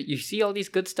good. You see all these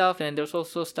good stuff, and there's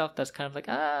also stuff that's kind of like,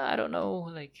 I don't know,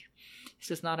 like it's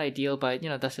just not ideal. But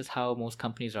that's just how most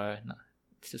companies are.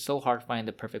 It's just so hard to find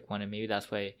the perfect one, and maybe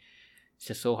that's why it's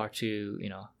just so hard to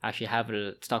actually have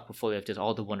a stock portfolio of just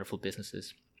all the wonderful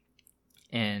businesses.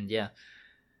 And yeah,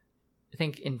 I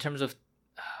think in terms of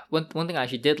one thing I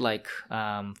actually did like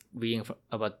reading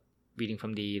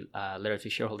from the letter to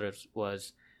shareholders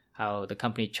was how the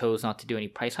company chose not to do any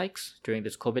price hikes during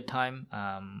this COVID time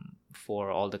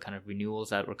for all the kind of renewals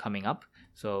that were coming up.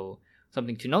 So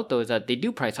something to note though is that they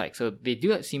do price hikes. So they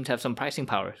do seem to have some pricing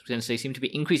power, since they seem to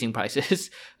be increasing prices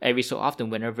every so often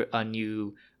whenever a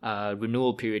new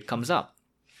renewal period comes up.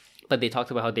 But they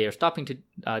talked about how they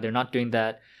are they're not doing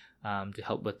that to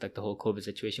help with like the whole COVID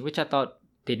situation, which I thought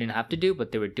they didn't have to do,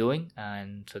 but they were doing.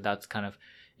 And so that's kind of,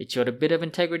 it showed a bit of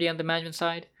integrity on the management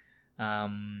side.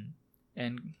 And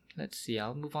let's see,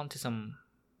 I'll move on to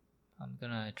I'm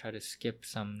gonna try to skip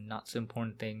some not so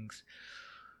important things.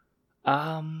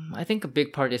 I think a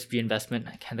big part is reinvestment.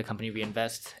 Can the company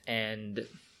reinvest? And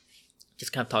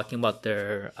just kind of talking about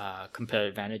their competitive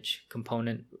advantage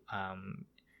component.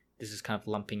 This is kind of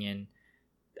lumping in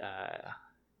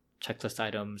checklist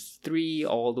items 3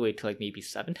 all the way to like maybe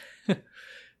 7.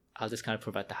 I'll just kind of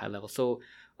provide the high level. So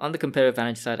on the competitive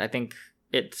advantage side, I think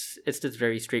it's just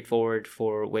very straightforward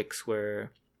for Wix,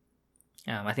 where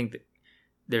I think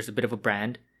there's a bit of a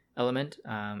brand element.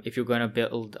 If you're going to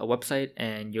build a website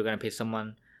and you're going to pay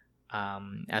someone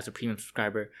as a premium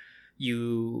subscriber,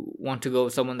 you want to go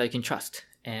with someone that you can trust.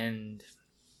 And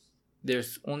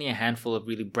there's only a handful of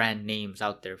really brand names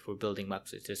out there for building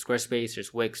websites. There's Squarespace,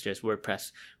 there's Wix, there's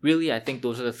WordPress. Really, I think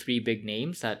those are the 3 big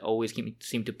names that always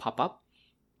seem to pop up.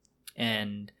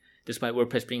 And despite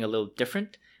WordPress being a little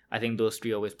different, I think those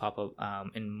 3 always pop up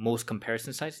in most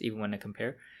comparison sites, even when I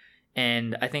compare.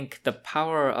 And I think the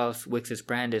power of Wix's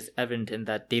brand is evident in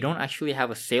that they don't actually have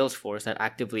a sales force that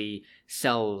actively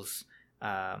sells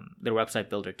their website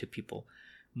builder to people.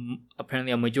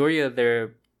 Apparently, a majority of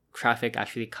their traffic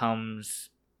actually comes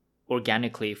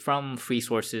organically from free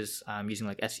sources using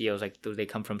like SEOs. Like they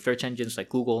come from search engines like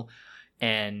Google,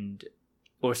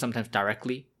 or sometimes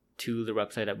directly to the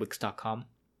website at Wix.com.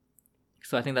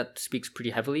 So I think that speaks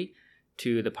pretty heavily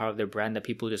to the power of their brand, that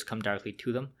people just come directly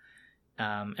to them.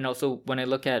 And also when I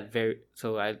look at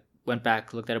I went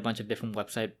back, looked at a bunch of different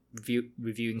website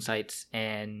reviewing sites,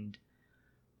 and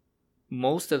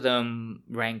most of them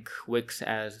rank Wix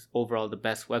as overall the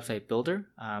best website builder,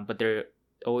 but they're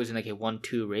always in like a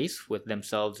 1-2 race with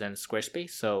themselves and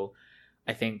Squarespace. So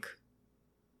I think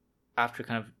after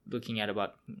kind of looking at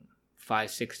about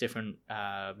 5-6 different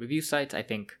review sites, I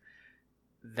think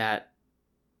that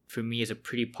for me is a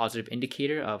pretty positive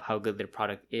indicator of how good their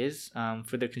product is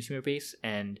for their consumer base.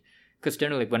 And because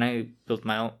generally, like when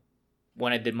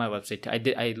I did my website,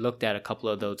 I looked at a couple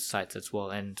of those sites as well,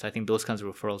 and so I think those kinds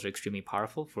of referrals are extremely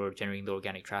powerful for generating the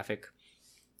organic traffic.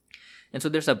 And so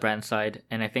there's a brand side,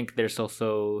 and I think there's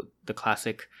also the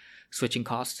classic switching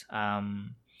cost. I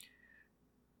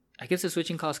guess the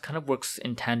switching cost kind of works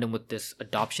in tandem with this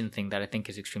adoption thing that I think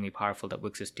is extremely powerful that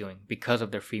Wix is doing because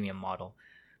of their freemium model.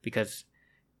 Because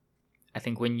I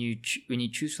think when you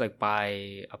choose to like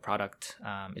buy a product,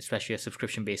 especially a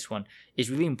subscription-based one, it's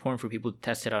really important for people to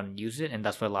test it out and use it, and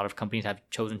that's why a lot of companies have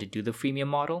chosen to do the freemium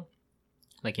model.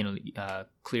 Like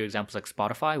clear examples like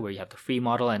Spotify, where you have the free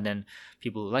model, and then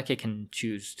people who like it can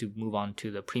choose to move on to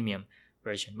the premium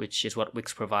version, which is what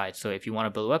Wix provides. So if you want to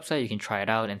build a website, you can try it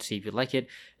out and see if you like it,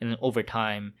 and then over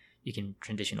time you can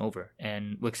transition over.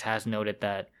 And Wix has noted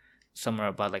that somewhere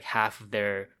about like half of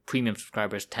their premium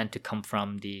subscribers tend to come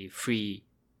from the free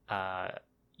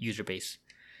user base.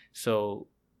 So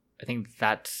I think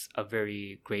that's a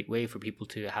very great way for people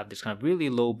to have this kind of really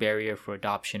low barrier for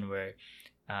adoption, where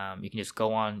you can just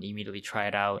go on, immediately try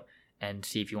it out, and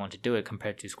see if you want to do it,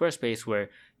 compared to Squarespace, where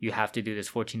you have to do this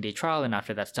 14-day trial, and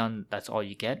after that's done, that's all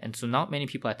you get. And so not many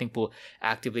people, I think, will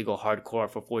actively go hardcore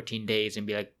for 14 days and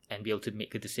be able to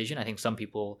make a decision. I think some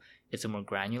people, it's a more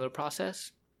granular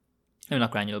process. I mean,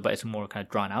 not granular, but it's a more kind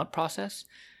of drawn out process.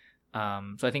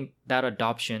 So I think that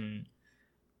adoption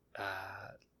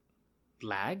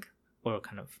lag, or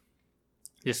kind of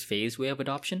this phased way of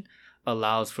adoption,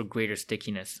 allows for greater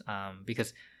stickiness,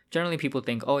 because generally people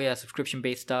think, oh yeah,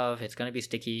 subscription-based stuff, it's going to be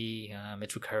sticky,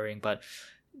 it's recurring, but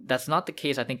that's not the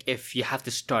case. I think if you have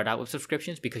to start out with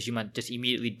subscriptions, because you might just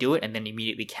immediately do it and then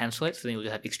immediately cancel it, so then you'll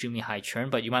just have extremely high churn,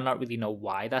 but you might not really know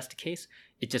why that's the case.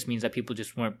 It just means that people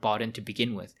just weren't bought in to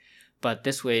begin with. But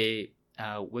this way,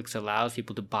 Wix allows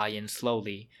people to buy in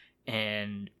slowly,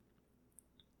 and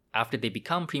after they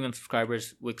become premium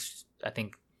subscribers, Wix, I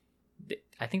think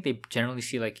they generally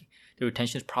see like the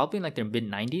retention is probably in like their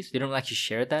mid-90s. They don't actually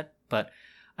share that, but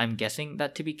I'm guessing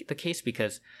that to be the case,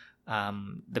 because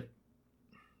the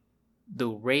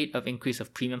rate of increase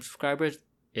of premium subscribers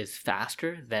is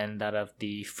faster than that of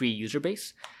the free user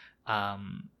base,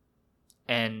 and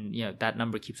that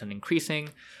number keeps on increasing.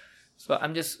 So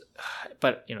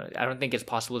but I don't think it's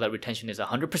possible that retention is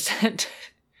 100%.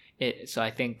 So I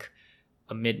think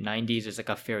a mid-90s is like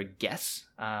a fair guess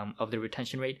of the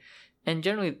retention rate. And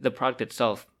generally, the product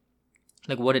itself,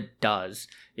 like what it does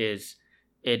is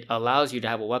it allows you to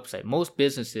have a website. Most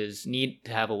businesses need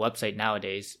to have a website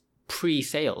nowadays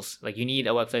pre-sales. Like you need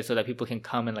a website so that people can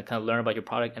come and like kind of learn about your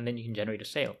product, and then you can generate a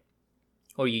sale.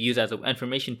 Or you use it as an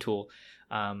information tool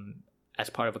as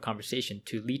part of a conversation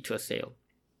to lead to a sale.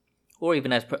 Or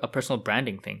even as a personal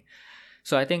branding thing.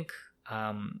 So I think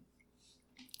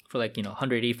for like,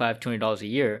 $185, $200 a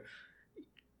year,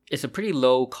 it's a pretty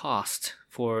low cost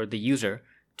for the user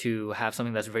to have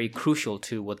something that's very crucial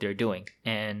to what they're doing.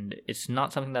 And it's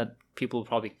not something that people will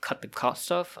probably cut the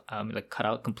cost of, cut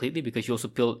out completely, because you also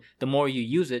build, the more you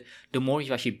use it, the more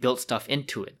you actually build stuff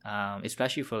into it,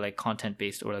 especially for like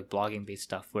content-based or like blogging-based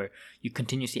stuff where you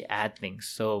continuously add things.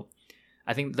 So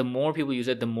I think the more people use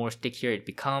it, the more stickier it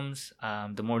becomes,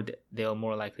 the more they'll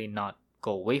more likely not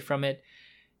go away from it.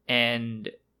 And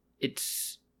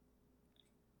it's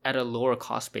at a lower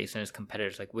cost base than its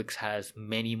competitors. Like Wix has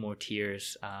many more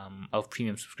tiers of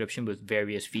premium subscription with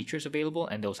various features available,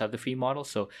 and those have the free model.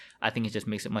 So I think it just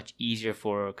makes it much easier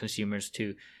for consumers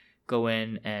to go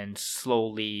in and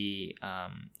slowly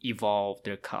evolve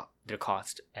their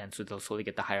cost, and so they'll slowly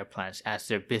get the higher plans as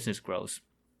their business grows.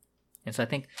 And so I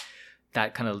think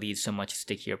that kind of leads to a much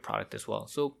stickier product as well.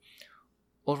 So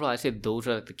overall, I'd say those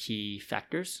are the key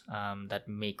factors that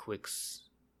make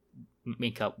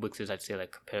up Wix's, I'd say,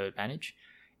 like competitive advantage.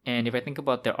 And if I think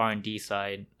about their R&D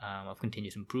side of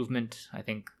continuous improvement, I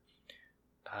think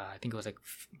it was like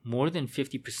more than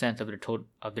 50%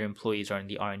 of their employees are in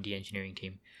the R&D engineering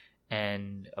team,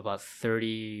 and about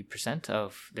 30%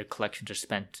 of their collections are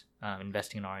spent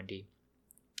investing in R&D,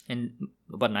 and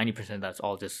about 90% of that's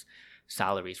all just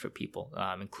salaries for people,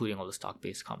 including all the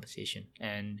stock-based compensation.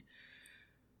 And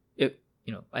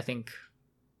I think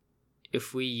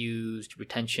if we used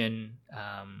retention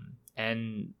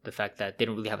and the fact that they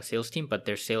don't really have a sales team, but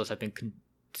their sales have been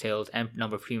sales and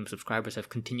number of premium subscribers have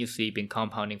continuously been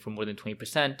compounding for more than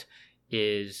 20%,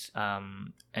 is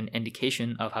an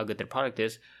indication of how good their product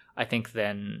is. I think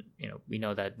then we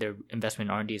know that their investment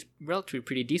in R&D is relatively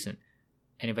pretty decent.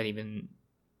 And if I even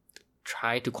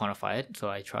try to quantify it, so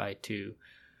I try to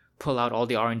pull out all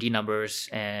the R&D numbers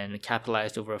and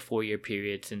capitalized over a 4-year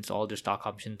period, since all their stock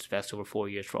options vest over 4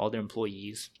 years for all their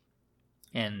employees.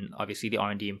 And obviously the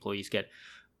R&D employees get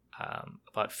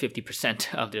about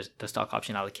 50% of the stock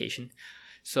option allocation.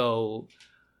 So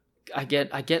I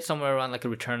get somewhere around like a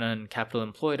return on capital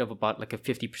employed of about like a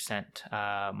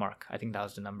 50% mark. I think that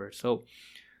was the number. So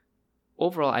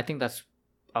overall, I think that's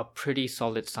a pretty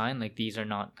solid sign. Like these are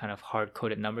not kind of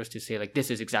hard-coded numbers to say like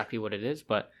this is exactly what it is,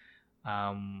 but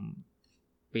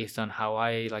based on how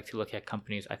I like to look at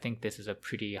companies, I think this is a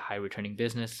pretty high returning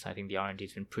business. I think the R&D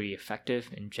has been pretty effective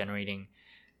in generating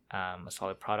a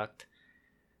solid product.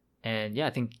 And yeah, I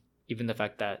think even the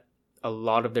fact that a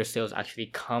lot of their sales actually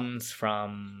comes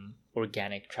from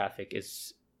organic traffic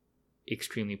is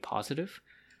extremely positive.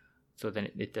 So then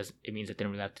it means that they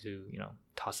don't really have to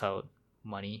toss out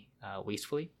money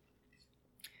wastefully.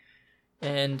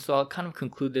 And so I'll kind of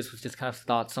conclude this with just kind of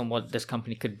thoughts on what this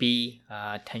company could be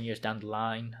 10 years down the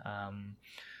line.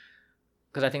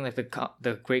 Because I think like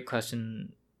the great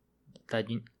question that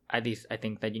I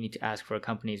think that you need to ask for a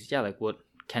company is, like what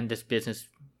can this business,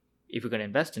 if you're going to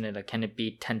invest in it, like can it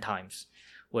be 10 times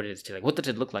what it is today? Like what does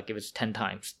it look like if it's 10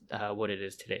 times what it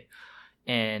is today?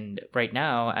 And right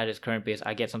now, at its current base,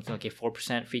 I get something like a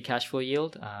 4% free cash flow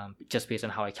yield, just based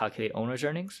on how I calculate owner's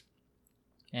earnings.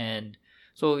 And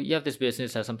so you have this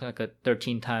business that has something like a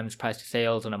 13 times price to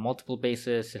sales on a multiple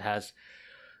basis. It has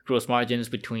gross margins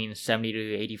between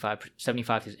 75 to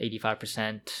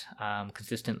 85%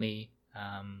 consistently.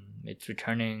 It's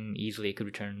returning easily. It could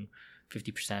return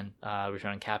 50%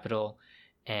 return on capital.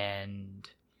 And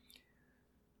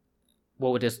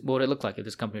what would it look like if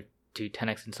this company to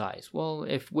 10x in size? Well,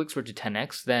 if Wix were to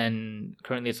 10x, then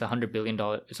currently it's $100 billion.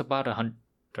 It's about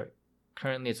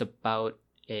currently it's about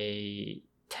it's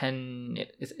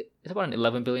about an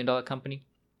 $11 billion company.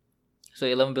 So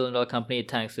 $11 billion company, it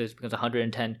 10x becomes a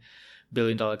 $110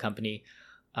 billion company.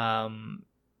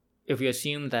 If we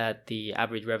assume that the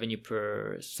average revenue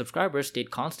per subscriber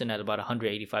stayed constant at about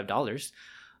 $185,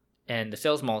 and the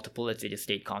sales multiple, let's say, just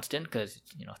stayed constant because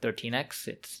 13x,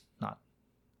 it's not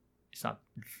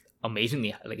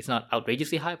amazingly, like, it's not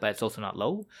outrageously high, but it's also not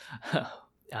low.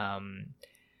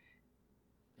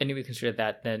 And if we consider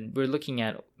that, then we're looking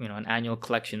at an annual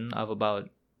collection of about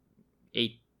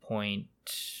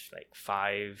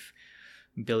 8.5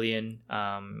 billion.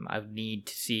 I would need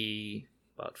to see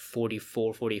about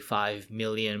 45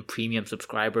 million premium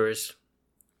subscribers,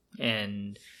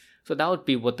 and so that would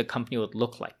be what the company would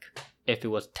look like if it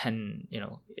was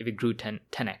if it grew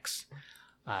 10x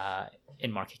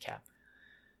in market cap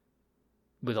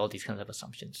with all these kinds of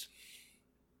assumptions.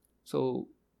 So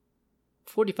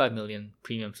 45 million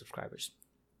premium subscribers.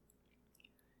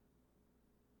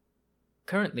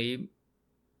 Currently,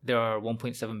 there are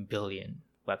 1.7 billion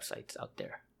websites out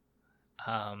there.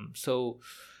 So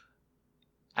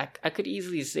I could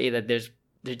easily say that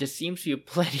there just seems to be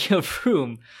plenty of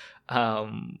room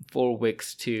for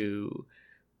Wix to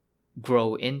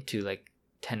grow into like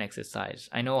 10x size.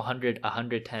 I know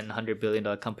 $100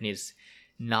 billion company is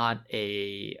not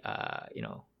a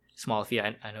small feat.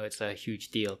 I know it's a huge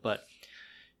deal, but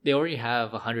they already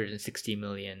have 160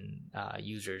 million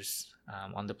users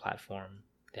on the platform.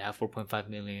 They have 4.5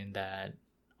 million that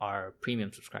are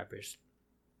premium subscribers.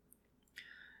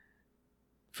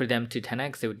 For them to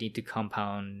 10x, they would need to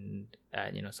compound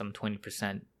at some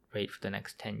 20% rate for the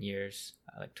next 10 years,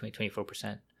 like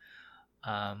 24%.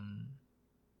 I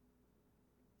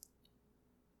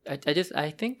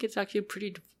think it's actually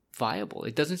pretty viable.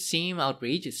 It doesn't seem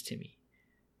outrageous to me.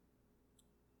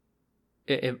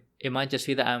 It might just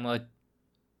be that I'm a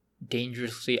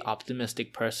dangerously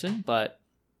optimistic person, but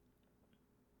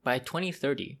by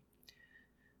 2030,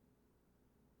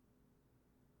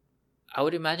 I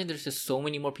would imagine there's just so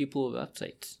many more people with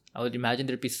websites. I would imagine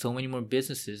there'd be so many more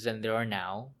businesses than there are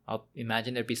now. I'll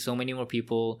imagine there'd be so many more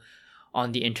people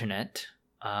on the internet.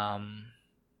 I'd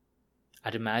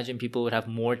imagine people would have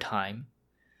more time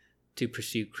to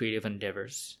pursue creative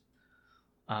endeavors.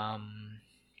 And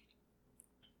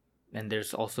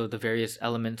there's also the various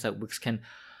elements that Wix can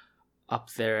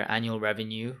up their annual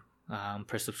revenue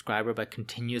per subscriber by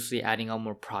continuously adding on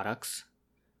more products.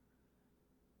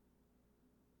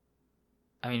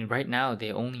 I mean, right now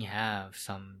they only have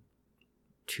some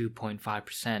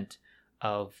 2.5%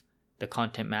 of the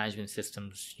content management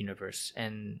systems universe,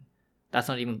 and that's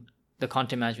not even the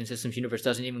content management systems universe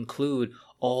doesn't even include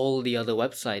all the other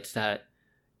websites that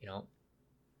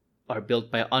are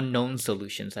built by unknown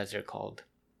solutions, as they're called.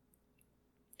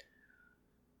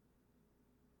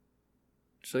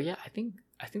 So yeah, I think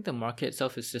the market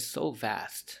itself is just so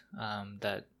vast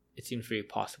that it seems very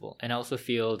possible. And I also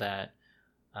feel that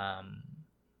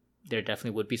there definitely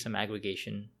would be some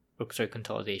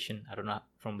consolidation. I don't know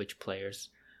from which players.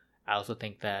 I also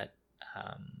think that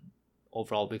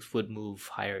overall Wix would move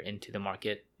higher into the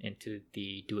market, into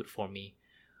the do-it-for-me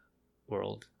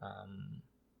world.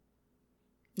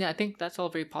 Yeah, I think that's all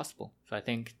very possible. So I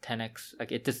think 10x,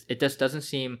 like, it just doesn't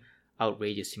seem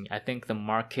outrageous to me. I think the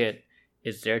market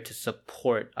is there to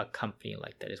support a company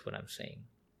like that, is what I'm saying.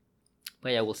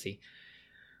 But yeah, we'll see.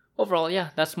 Overall, yeah,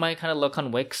 that's my kind of look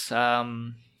on Wix.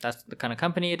 That's the kind of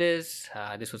company it is.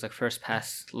 This was a first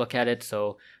pass look at it,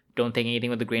 so don't take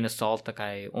anything with a grain of salt. Like,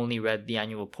 I only read the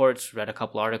annual reports, read a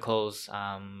couple articles,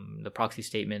 the proxy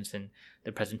statements, and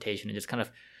the presentation, and just kind of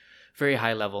very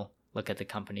high level look at the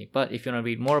company. But if you want to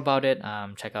read more about it,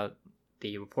 check out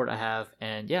the report I have.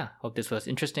 And yeah, hope this was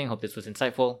interesting. Hope this was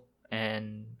insightful,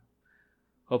 and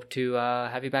hope to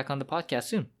have you back on the podcast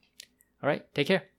soon. All right, take care.